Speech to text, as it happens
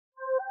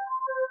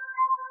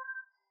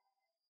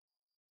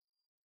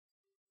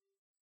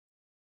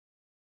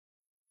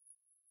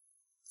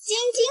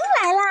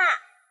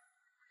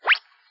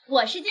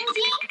我是晶晶，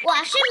我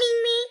是咪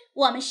咪，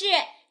我们是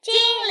精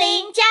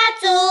灵家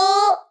族。哟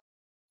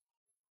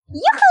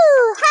吼！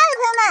嗨，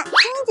朋友们，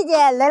晶晶姐姐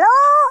来喽！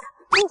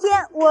今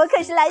天我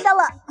可是来到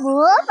了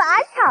魔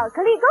法巧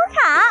克力工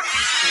厂，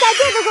在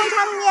这个工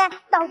厂里面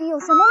到底有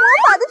什么魔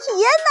法的体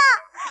验呢？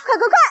快，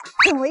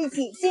跟我一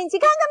起进去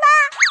看看吧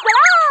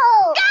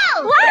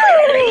 ！Go！ 哇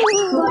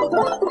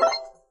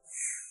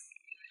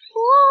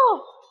哦，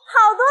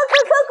好多可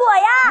可果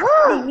呀，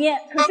里面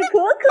可是可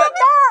可的，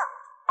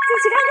进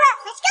去看看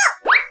 ，Let's go！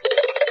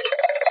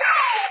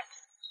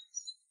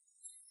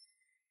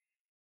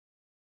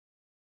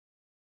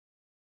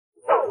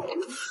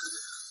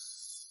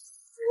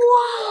 哇！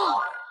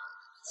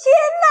天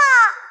哪！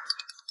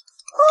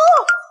哦，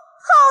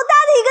好大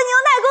的一个牛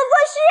奶工作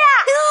室啊！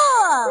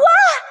哇，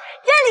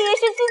这里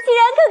是机器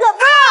人可可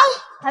棒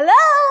 ，Hello！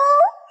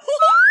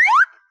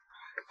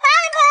 嗨，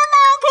朋友们，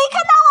可以看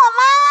到我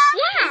吗？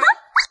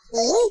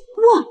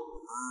哇！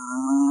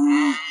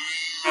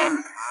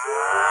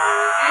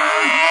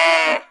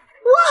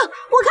哇！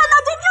我看到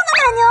真正的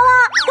奶牛了，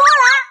跟我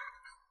来！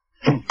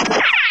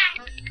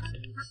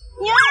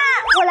牛儿，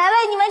我来喂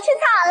你们吃草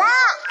了。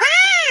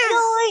各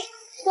位，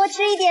多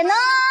吃一点呢。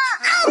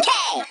OK，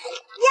 呀，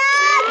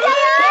加油！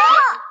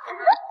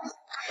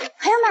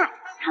朋友们，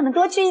他们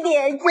多吃一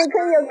点，就可以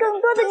有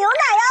更多的牛奶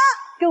哦。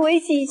跟我一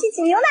起去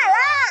挤牛奶啦！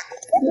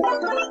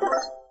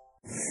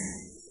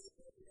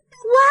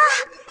哇，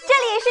这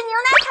里是牛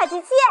奶采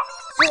集器，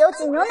只有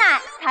挤牛奶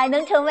才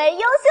能成为优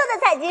秀的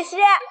采集师。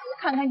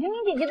看看晶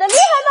晶姐姐的厉害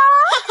吧！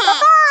走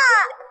吧，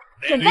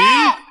准备，3、2、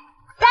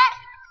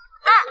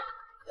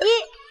1，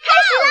开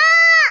始啦！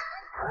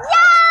呀！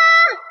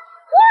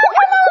哇，看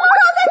到了，好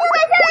多牛奶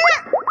下来了，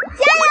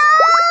加油！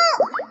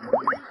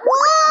哇，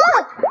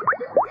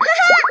哈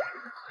哈，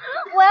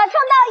我要冲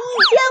到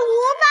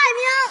1500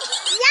名！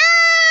呀！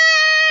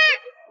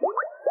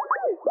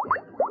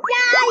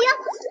加油，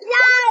加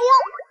油！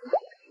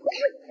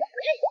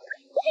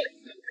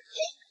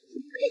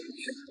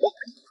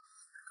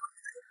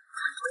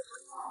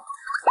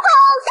好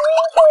辛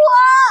苦啊！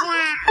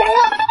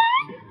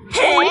加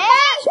油！嘿！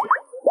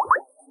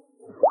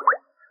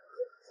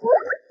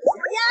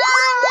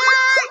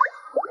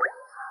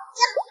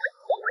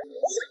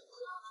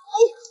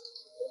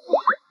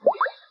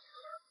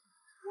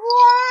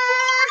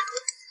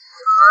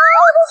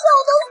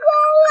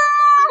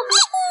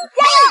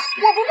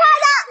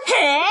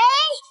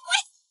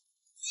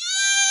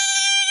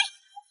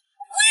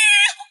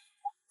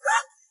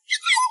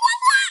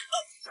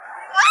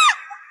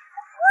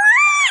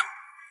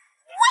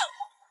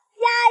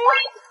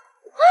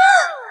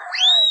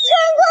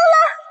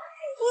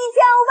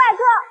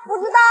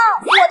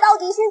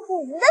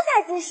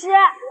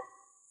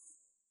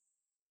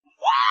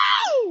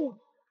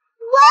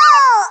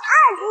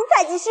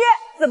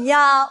怎么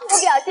样？我表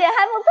现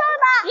还不错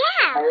吧？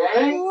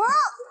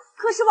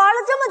可是玩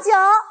了这么久，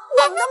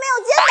我们都没有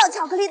见到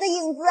巧克力的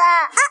影子。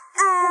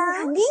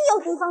肯定有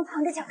地方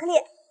藏着巧克力，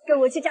跟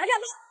我去找找吧。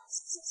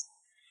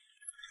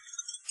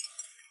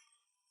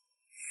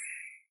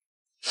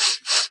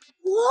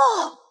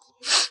哇！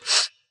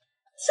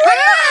天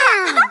哪！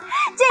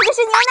这个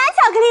是牛奶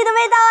巧克力的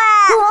味道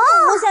哎！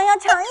我想要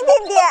尝一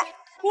点点。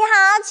你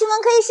好，请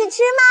问可以试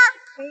吃吗？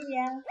可以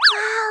呀。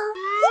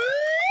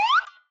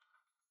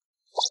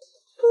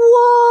哇，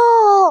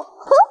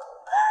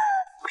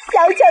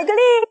小巧克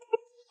力，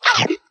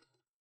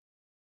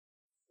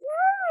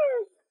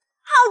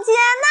好甜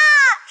呐，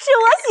是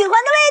我喜欢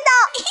的味道。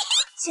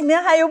前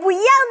面还有不一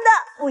样的，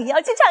我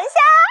要去尝一下。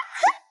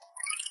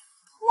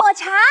抹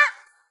茶、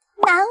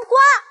南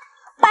瓜、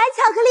白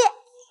巧克力，哇，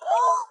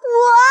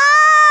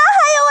还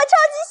有我超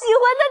级喜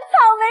欢的草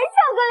莓巧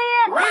克力，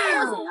我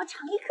想要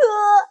尝一颗。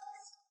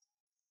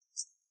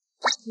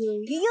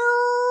哟，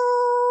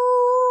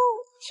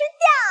吃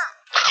掉。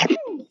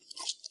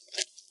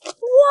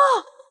哇，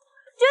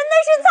真的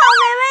是草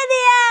莓味的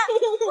耶！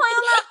朋友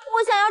们，我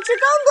想要吃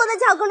更多的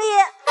巧克力，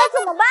该怎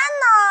么办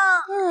呢？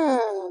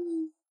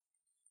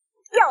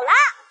有啦，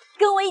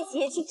跟我一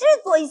起去制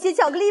作一些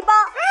巧克力吧。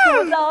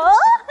走，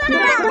真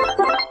的，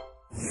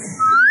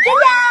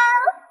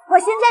我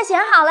现在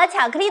选好了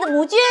巧克力的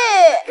模具。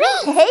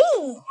嘿嘿，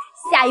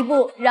下一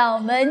步让我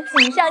们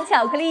挤上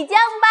巧克力酱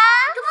吧。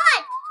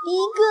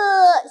一个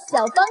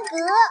小方格，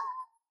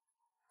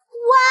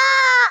哇！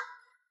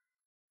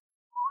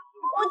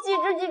我挤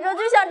着挤着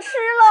就想吃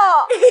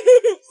了。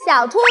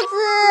小兔子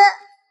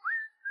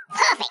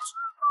 ，Perfect。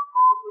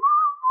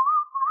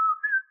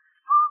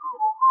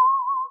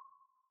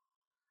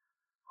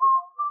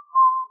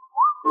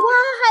哇，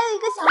还有一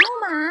个小木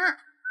马。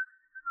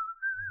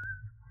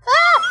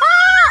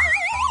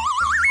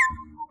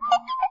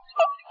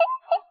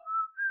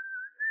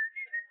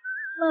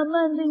慢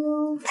慢的哟。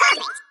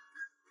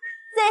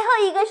最后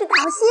一个是桃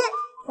心，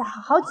再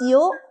好好挤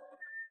哦。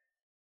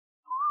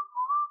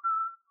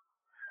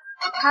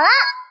好啦，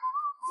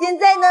现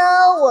在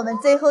呢，我们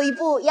最后一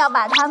步要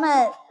把它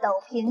们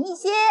抖平一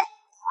些。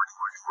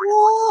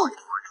哇，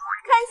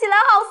看起来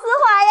好丝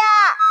滑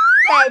呀！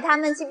带它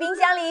们去冰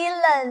箱里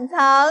冷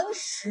藏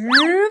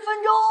10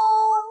分钟。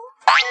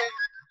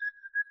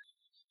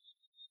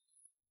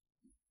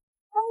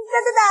哒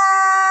哒哒，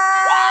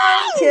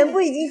全部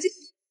已经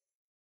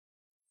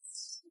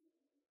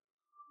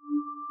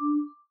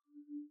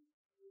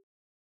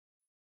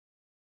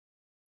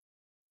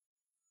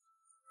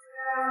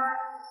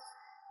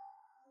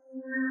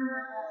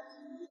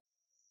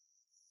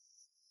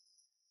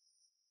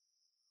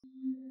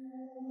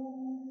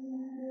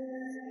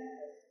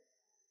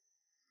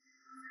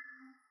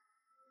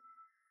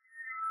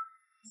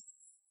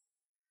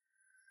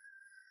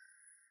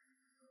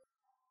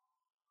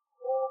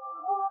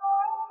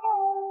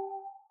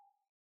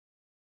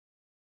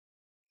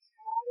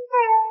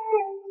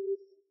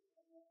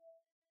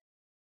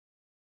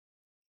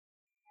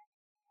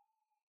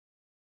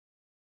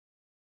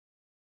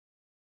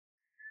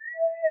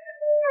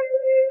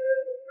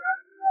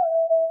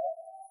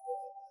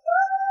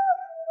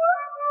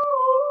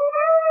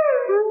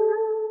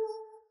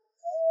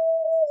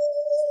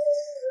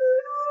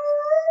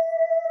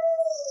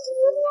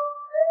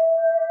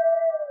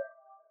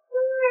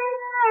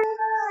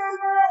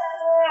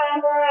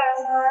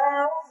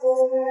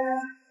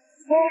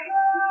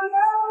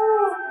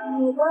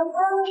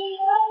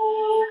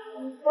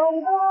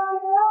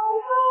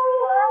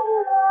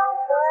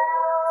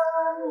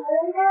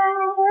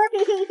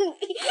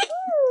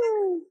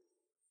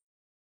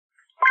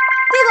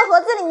这个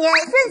盒子里面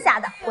剩下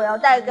的，我要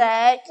带给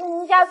精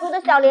灵家族的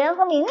小莲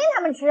和明明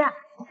他们吃。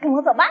跟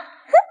我走吧。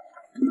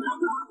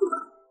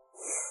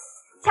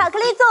巧克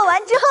力做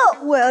完之后，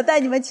我要带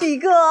你们去一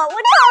个我超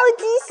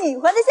级喜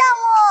欢的项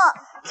目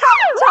——长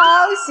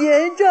长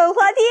旋转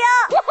滑梯啊！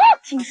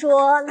听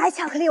说来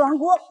巧克力王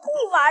国必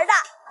玩的，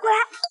过来。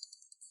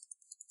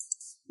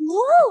哦，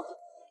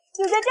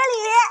就在这里。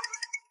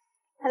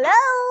Hello， 哈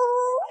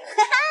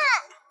哈！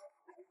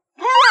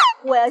朋友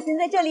们，我要先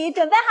在这里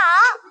准备好，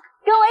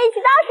跟我一起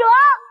倒数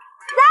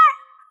，3、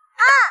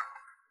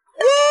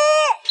2、1，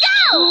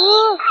 Go！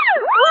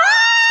 哇！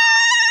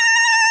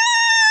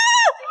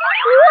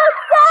哇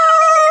塞，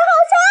好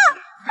长！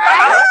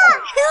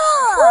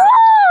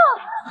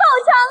好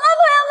长啊，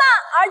朋友们，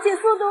而且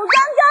速度刚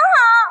刚好，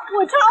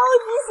我超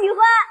级喜欢。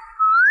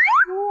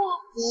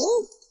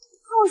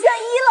好像1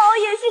楼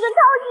也是个超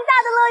级大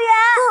的乐园，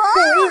跟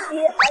我一起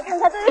来看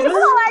看都有什么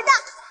好玩的。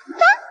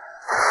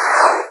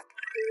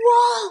哇，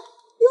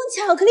用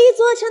巧克力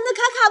做成的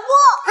卡卡布，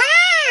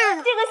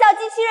这个小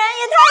机器人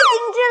也太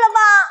精致了吧！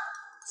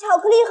巧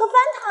克力和翻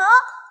糖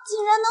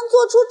竟然能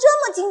做出这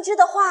么精致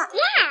的画。哦，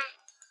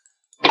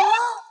嘿，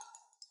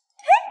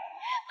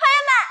朋友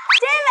们，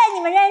这位你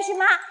们认识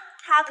吗？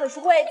他可是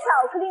会巧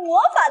克力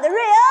魔法的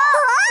瑞恩，我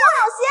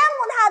好羡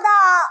慕他的。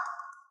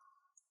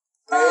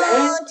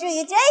至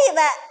于这一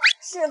位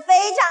是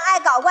非常爱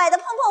搞怪的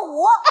碰碰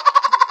狐，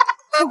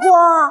不过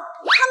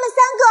他们3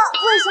个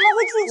为什么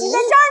会聚集在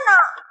这儿呢？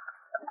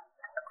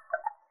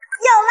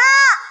有啦，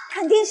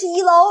肯定是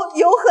1楼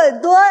有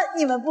很多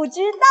你们不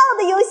知道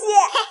的游戏，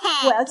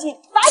我要去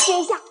发掘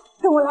一下，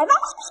跟我来吧。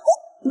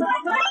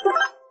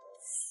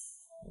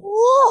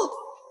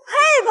嘿，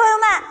朋友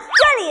们，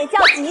这里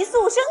叫极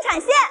速生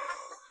产线，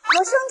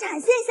和生产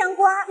线相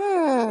关，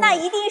那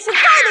一定是快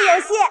的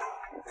游戏。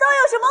都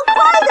有什么快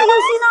的游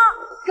戏呢？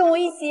跟我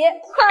一起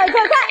快一探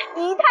究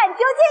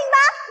竟吧！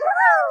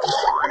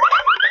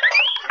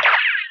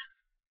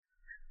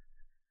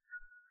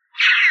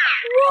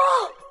哇，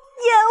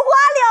眼花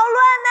缭乱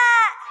呢！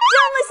这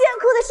么炫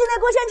酷的室内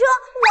过山车，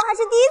我还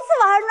是第一次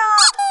玩呢。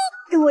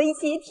跟我一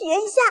起体验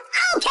一下。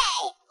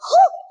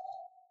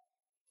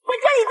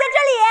OK， 在这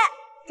里，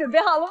准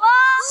备好了吗？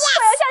 Yes!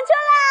 我要上车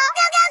啦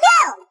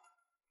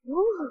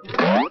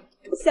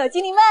 ！Go！ 小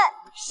精灵们，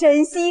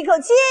深吸一口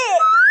气。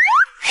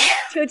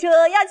车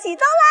车要启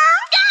动啦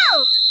 ！Go！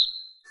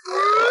 等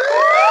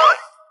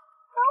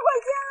会儿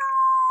见喽！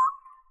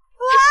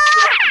哇！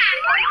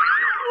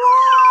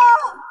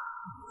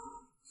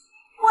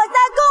我在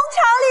工厂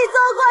里坐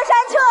过山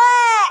车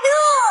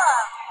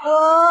哎！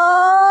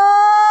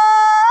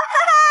哈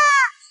哈！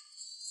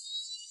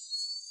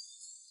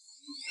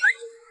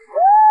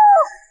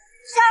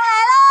上来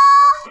喽！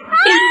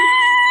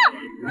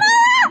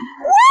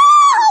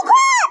好快！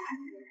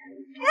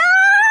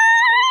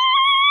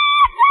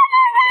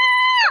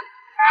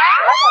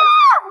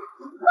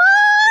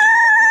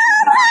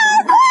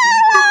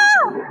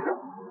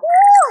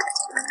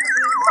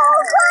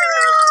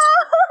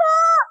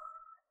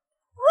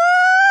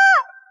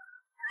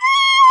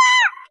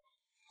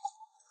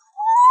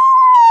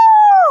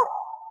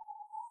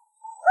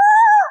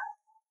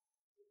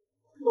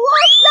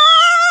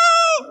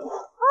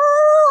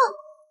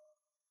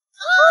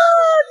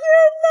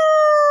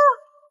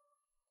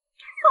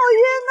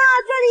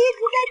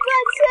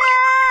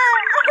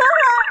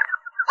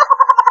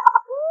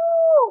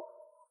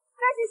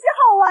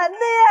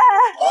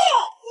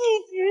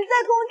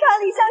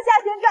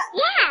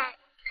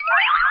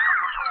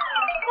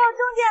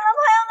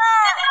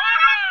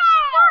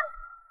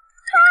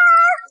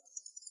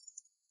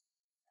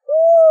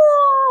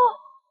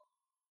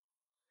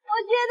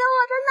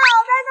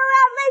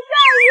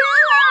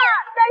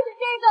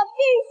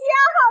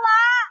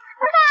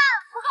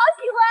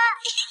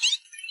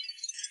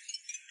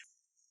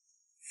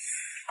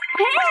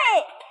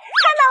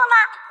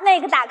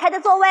这个打开的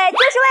座位就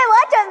是为我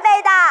准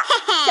备的。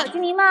小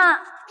精灵们，我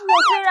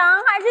虽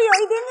然还是有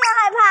一点点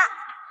害怕，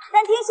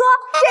但听说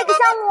这个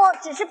项目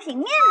只是平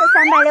面的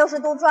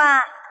360度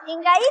转，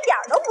应该一点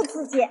都不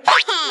刺激。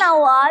那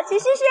我去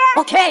试试。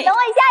OK， 等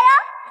我一下哟。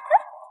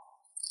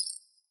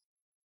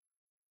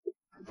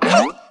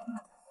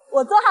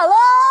我做好喽，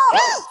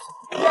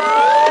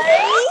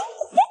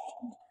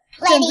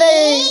准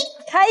备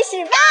开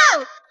始吧！哇，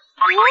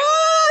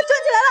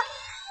转起来了！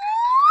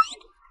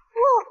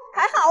哇，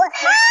还好哎，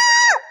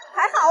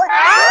还好哎！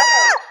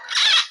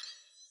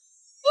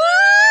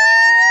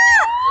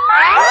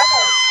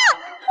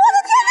我的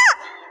天哪！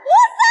哇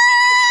塞，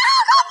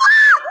好恐怖！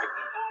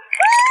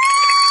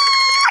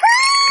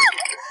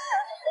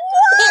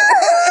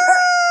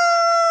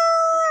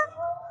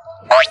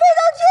我飞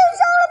到天上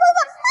了，爸爸！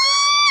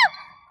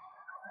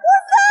哇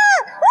塞！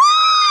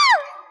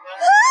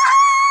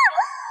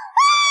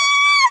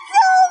救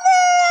命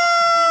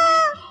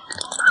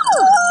啊！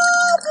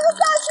这个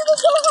大石头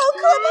球好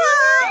可怕！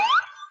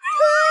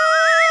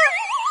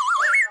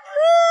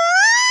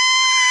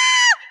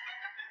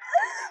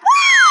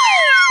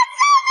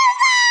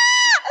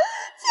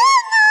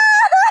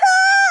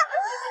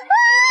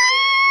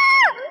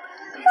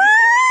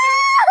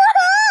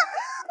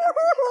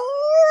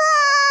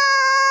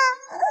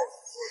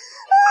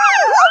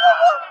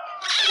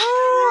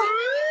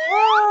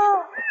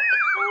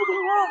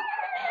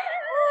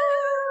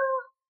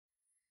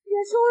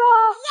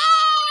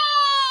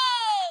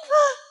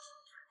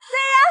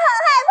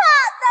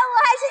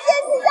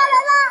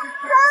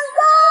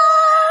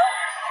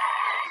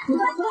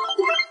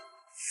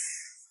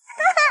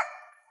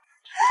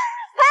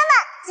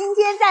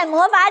在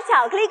魔法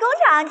巧克力工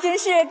厂真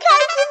是开心的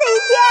一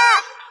天，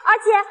而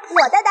且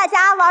我带大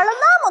家玩了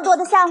那么多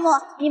的项目，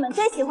你们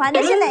最喜欢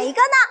的是哪一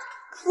个呢？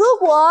如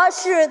果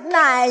是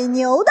奶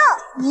牛的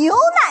牛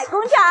奶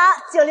工厂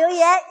就留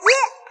言1，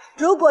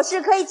如果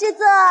是可以制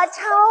作超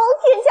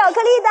甜巧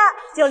克力的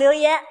就留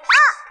言2，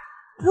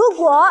如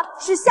果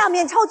是下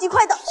面超级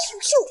快的咻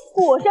咻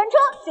过山车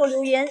就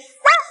留言3，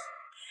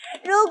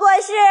如果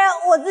是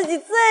我自己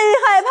最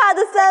害怕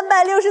的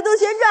360度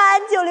旋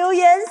转就留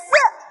言4。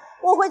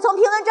我会从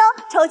评论中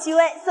抽取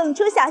位送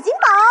出小金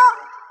宝。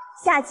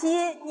下期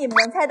你们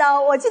能猜到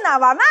我去哪儿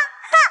玩吗？哈！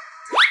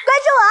关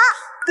注我，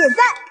点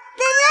赞，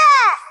订阅，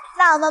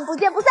那我们不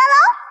见不散喽！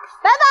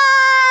拜拜！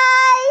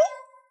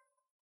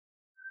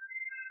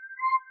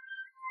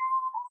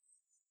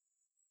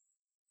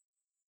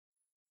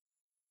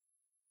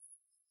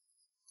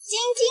晶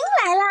晶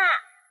来啦！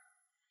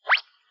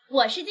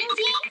我是晶晶，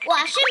我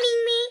是咪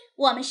咪，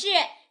我们是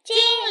精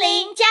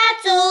灵家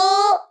族。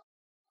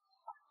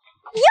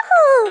哟吼！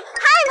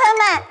嗨，朋友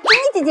们，晶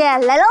晶姐姐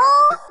来喽！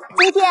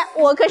今天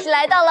我可是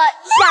来到了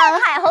上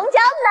海虹桥南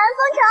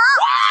风城，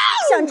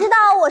想知道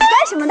我是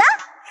干什么的？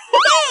嘿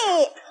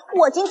嘿，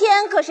我今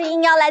天可是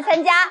应邀来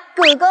参加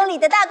故宫里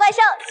的大怪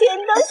兽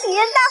天灯实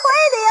验大会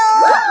的哟！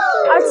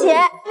而且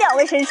2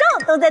位神兽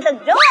都在等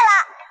着我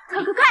啦！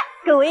快快快，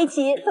跟我一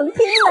起从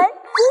天门进出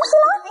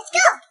喽 ！Let's go！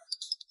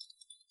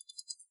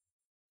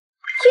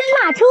 天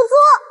马出租！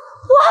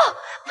哇，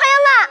朋友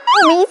们，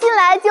我们一进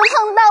来就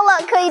碰到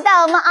了可以带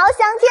我们翱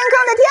翔天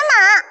空的天马。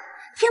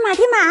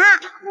天马，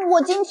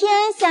我今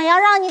天想要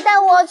让你带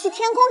我去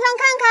天空上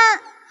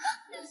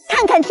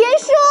看看天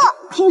书，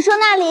听说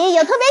那里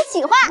有特别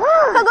企划。快，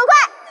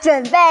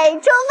准备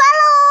出发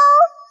喽！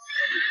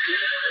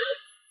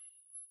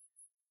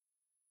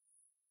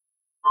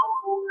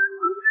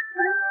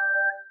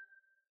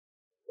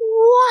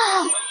哇，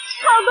好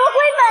多绘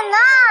本啊！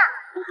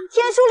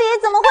天书里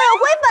怎么会有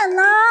绘本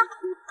呢？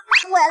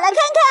我要来看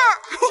看。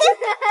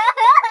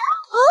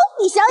哦，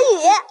李小雨。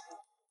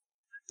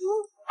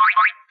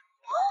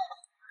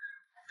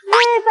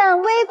日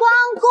本微光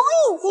公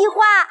益计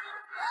划，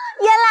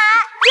原来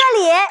这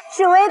里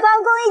是微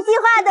光公益计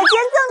划的捐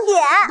赠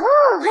点。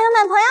朋友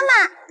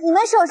们，你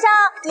们手上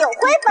有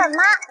绘本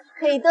吗？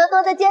可以多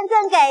多的捐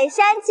赠给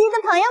山区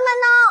的朋友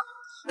们哦。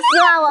希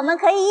望我们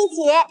可以一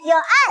起用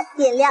爱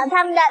点亮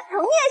他们的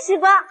童年时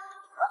光。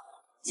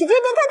去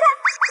这边看看。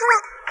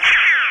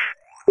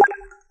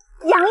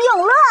杨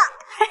永乐，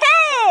嘿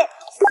嘿，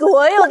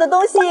所有的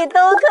东西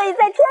都可以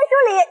在天书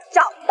里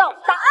找到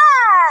答案。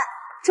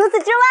除此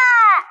之外，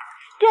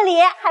这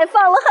里还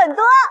放了很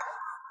多，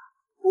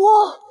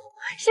哇，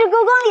是故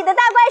宫里的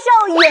大怪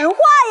兽原画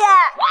耶！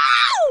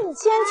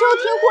千秋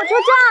亭火车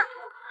站，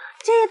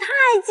这也太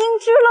精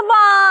致了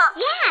吧！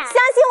相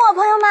信我，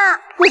朋友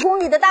们，故宫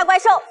里的大怪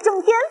兽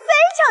整天非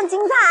常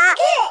精彩。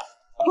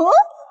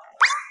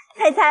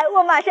猜猜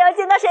我马上要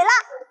见到谁了？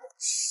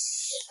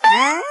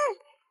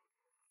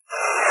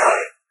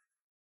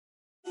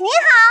你好，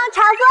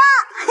茶座。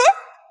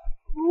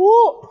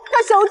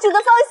他手指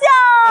的方向，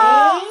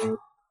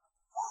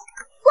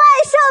怪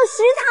兽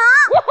食堂，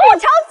我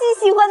超级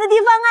喜欢的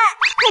地方哎，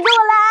跟着我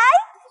来。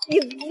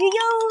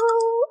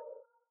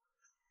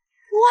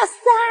哇塞，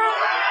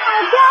好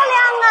漂亮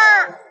啊！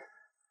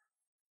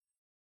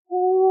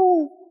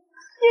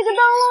这个灯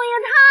笼也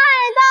太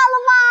大了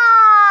吧！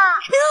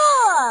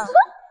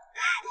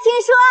听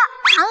说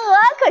嫦娥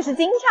可是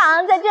经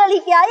常在这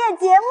里表演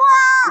节目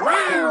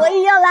哦，我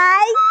也要来。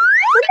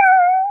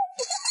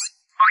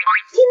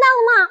听到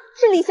了吗？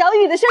是李小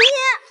雨的声音，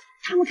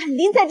他们肯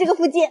定在这个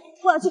附近，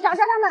我要去找找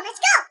他们。Let's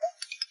go！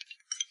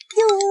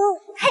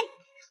 嘿，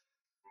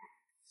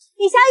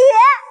李小雨，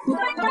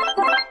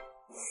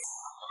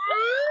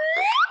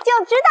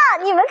就知道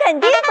你们肯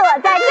定躲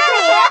在这里。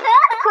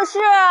可是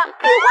御花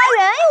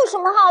园有什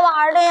么好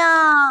玩的呀？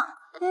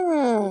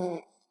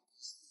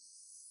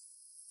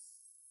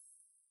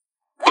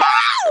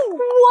哇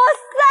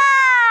塞！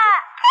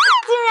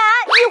竟然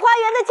御花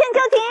园的铅球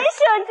亭设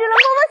置了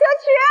摸摸球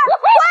池，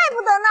怪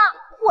不得呢！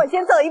我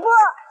先走一步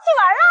去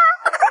玩啦！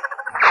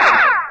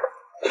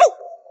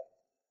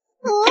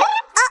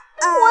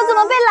我怎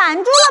么被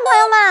拦住了，朋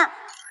友们？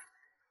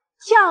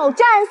挑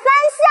战3项，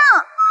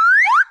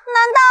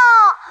难道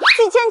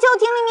去铅球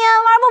亭里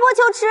面玩摸摸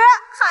球池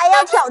还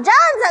要挑战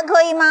才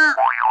可以吗？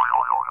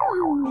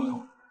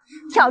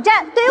挑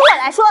战对于我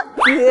来说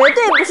绝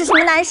对不是什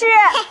么难事。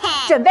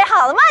准备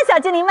好了吗，小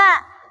精灵们？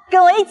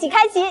跟我一起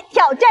开启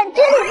挑战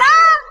之旅吧！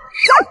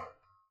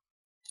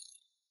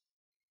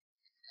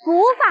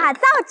古法造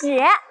纸，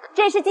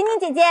这是晶晶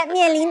姐姐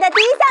面临的第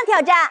1项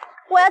挑战。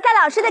我要在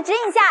老师的指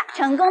引下，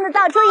成功的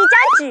造出一张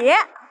纸。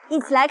一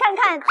起来看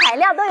看材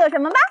料都有什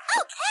么吧。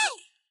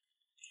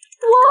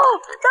哇，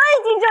都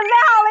已经准备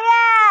好了耶！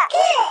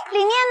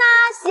里面呢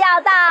需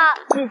要到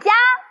纸浆、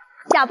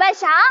搅拌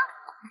勺、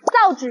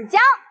造纸浆。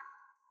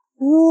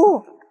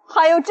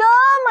还有这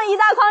么一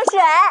大筐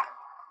水，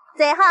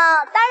最后当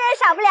然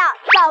少不了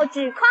造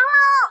纸筐喽。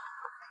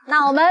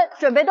那我们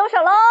准备动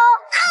手喽。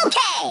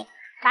OK，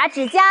 把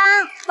纸浆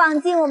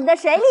放进我们的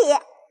水里，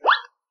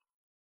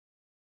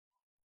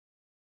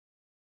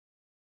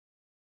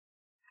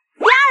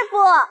第2步，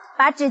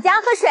把纸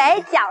浆和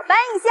水搅拌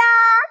一下。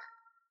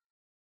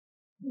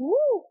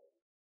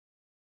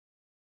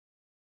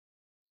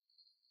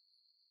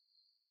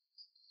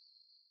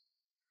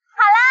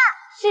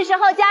是时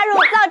候加入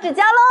造纸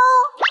浆喽！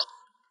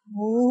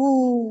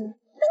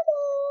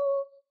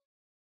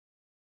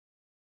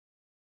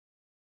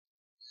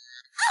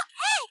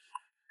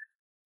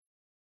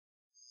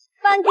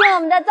放进我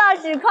们的造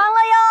纸筐了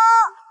哟，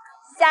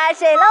下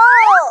水喽！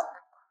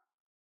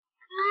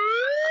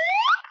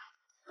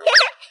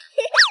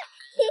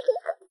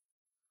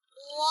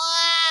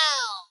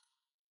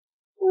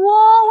哇，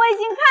我已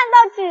经看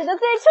到纸的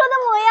最初的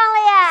模样了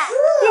耶！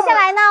接下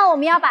来呢，我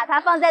们要把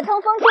它放在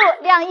通风处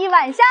晾1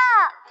晚上，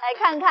来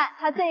看看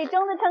它最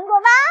终的成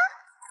果吧。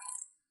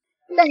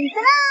噔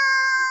噔啦！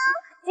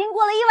经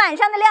过了1晚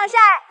上的晾晒，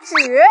纸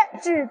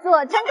制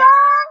作成功。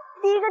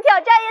第1个挑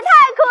战也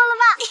太酷了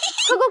吧！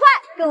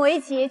快，跟我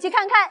一起去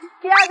看看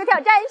第2个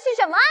挑战是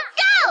什么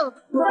 ！Go！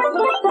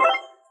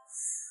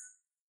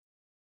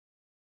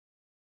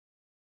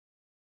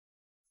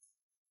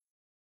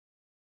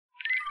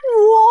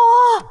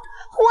 哇，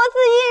活字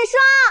印刷，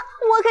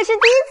我可是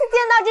第一次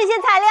见到这些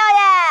材料耶！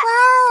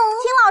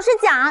听老师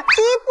讲，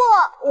第1步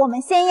我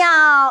们先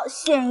要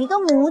选一个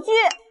模具。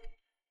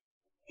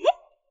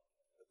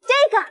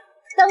这个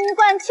灯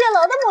冠雀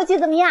楼的模具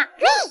怎么样？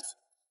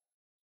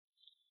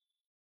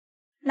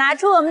拿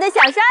出我们的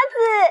小刷子，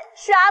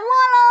刷墨喽！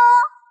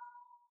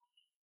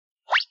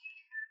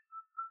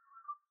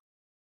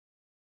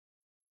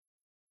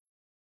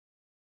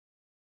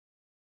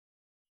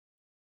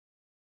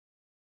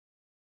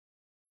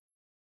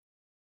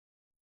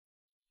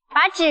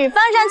把纸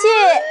放上去，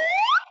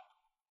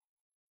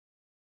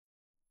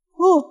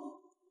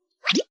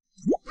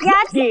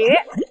压纸。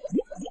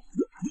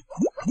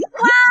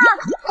哇，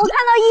我看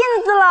到印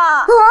子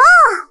了！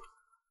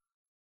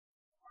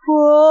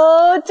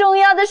重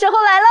要的时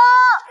候来喽！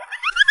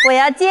我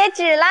要接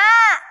纸啦！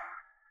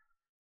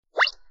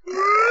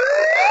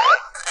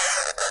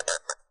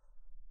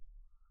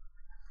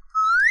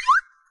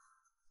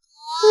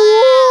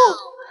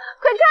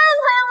快看，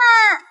朋友们，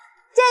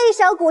这一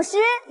首古诗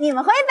你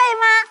们会背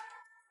吗？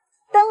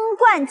灯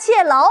冠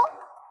雀楼，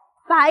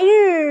白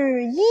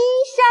日依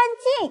山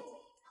尽，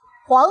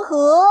黄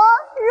河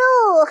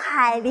入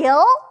海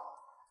流。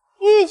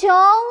欲穷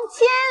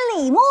千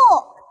里目，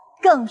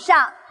更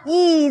上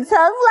一层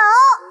楼。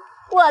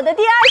我的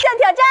第2项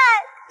挑战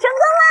成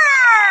功啦！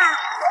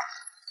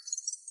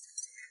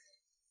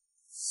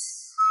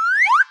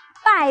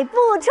百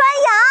步穿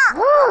杨，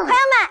朋友们，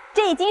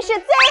这已经是最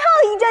后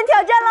一张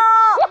挑战喽！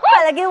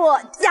快来给我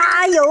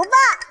加油吧！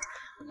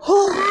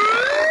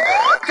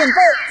准备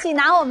去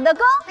拿我们的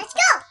弓 ，Let's go！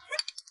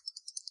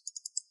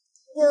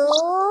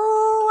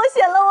 我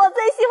选了我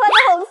最喜欢的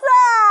红色。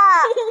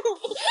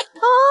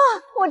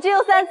我只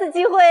有3次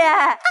机会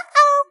哎。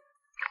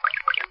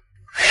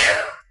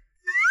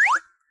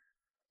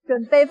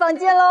准备放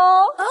箭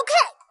喽 ！OK。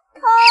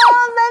门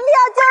票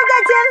就在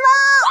前方。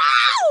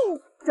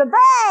准备，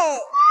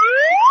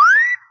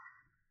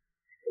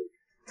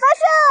发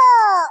射！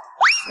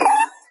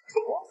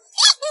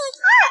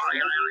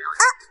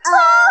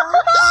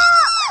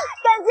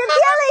感觉偏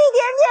了一点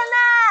点呢。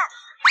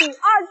第2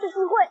次机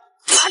会，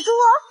抓住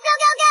我 ！Go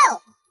go go！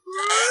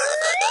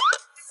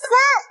 3、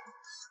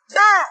2、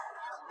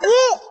1，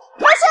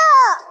发射！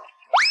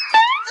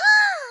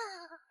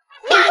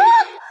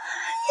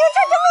就差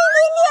这么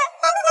一点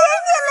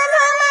点呗，朋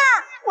友们，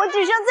我只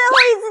剩最后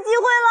一次机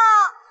会了，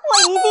我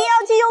一定要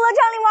去游乐场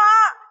里玩。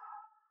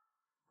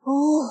哦，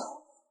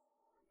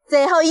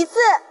最后一次，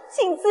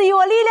请赐予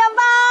我力量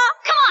吧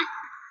 ！Come on！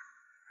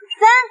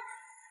 3、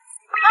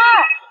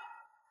2、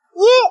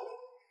1，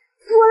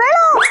我来喽！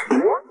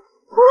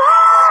哇，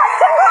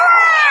成功啦！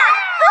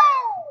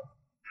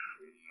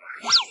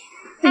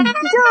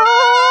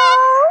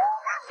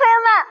朋友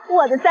们，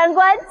我的3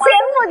关全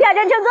部挑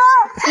战成功，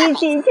一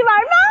起去玩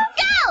吧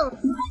 ！Go！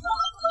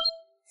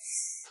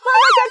 泡泡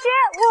小池，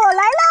我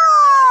来喽！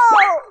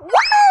哇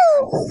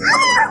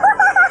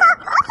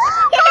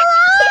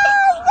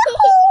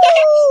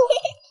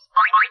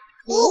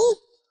哦！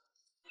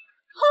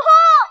哈哈，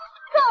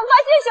看我发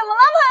现什么了，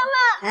朋友们？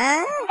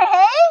嘿嘿，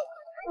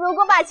如果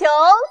把球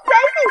塞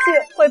进去，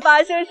会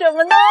发生什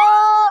么呢？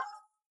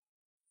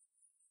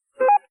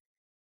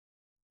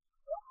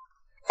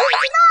不知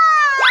道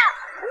啊！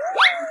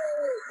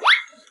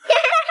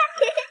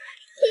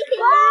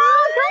哇，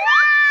可以啦！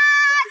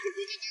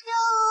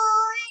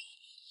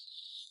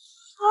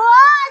哇，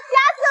加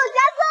速加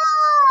速！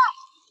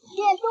变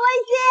多一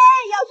些，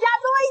要加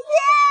多一些！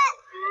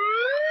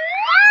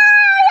啊，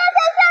要掉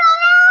下来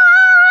了！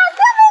救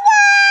命啊！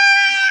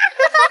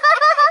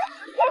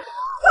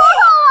好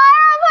好玩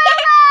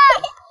啊，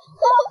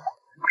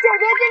朋友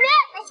们！这边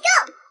 ，Let's go！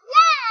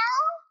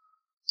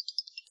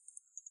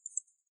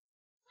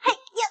 嘿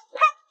呦嘿！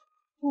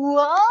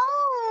哇哦，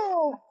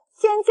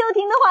千秋亭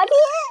的滑梯，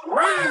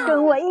跟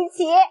我一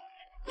起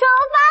出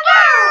发吧！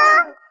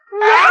好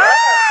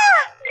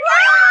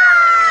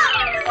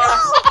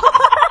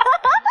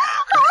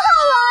好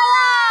玩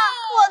啊！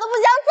我都不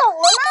想走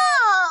了呢。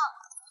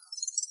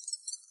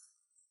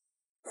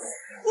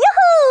哟呼，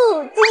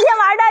今天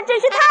玩的真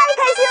是太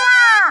开心了！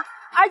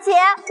而且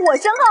我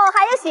身后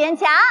还有许愿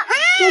墙，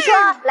听说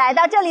来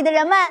到这里的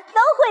人们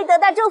都会得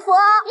到祝福哦。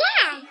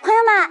朋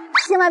友们，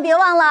千万别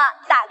忘了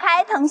打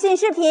开腾讯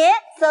视频，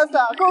搜索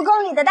“故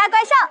宫里的大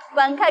怪兽”，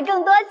观看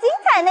更多精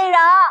彩内容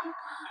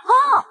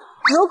哦。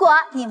如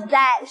果你们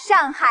在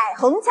上海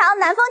虹桥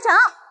南丰城，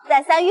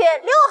在3月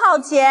6号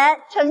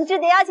前，诚挚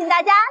的邀请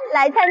大家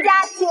来参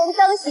加天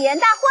灯许愿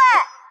大会，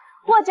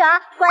或者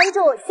关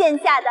注线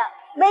下的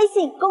微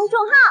信公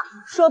众号，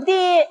说不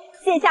定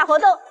线下活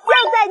动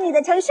就在你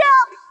的城市哦。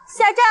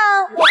下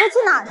站我会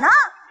去哪儿呢？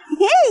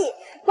嘿嘿，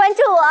关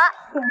注我，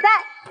点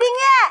赞订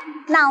阅，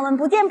那我们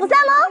不见不散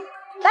喽，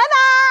拜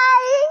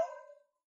拜。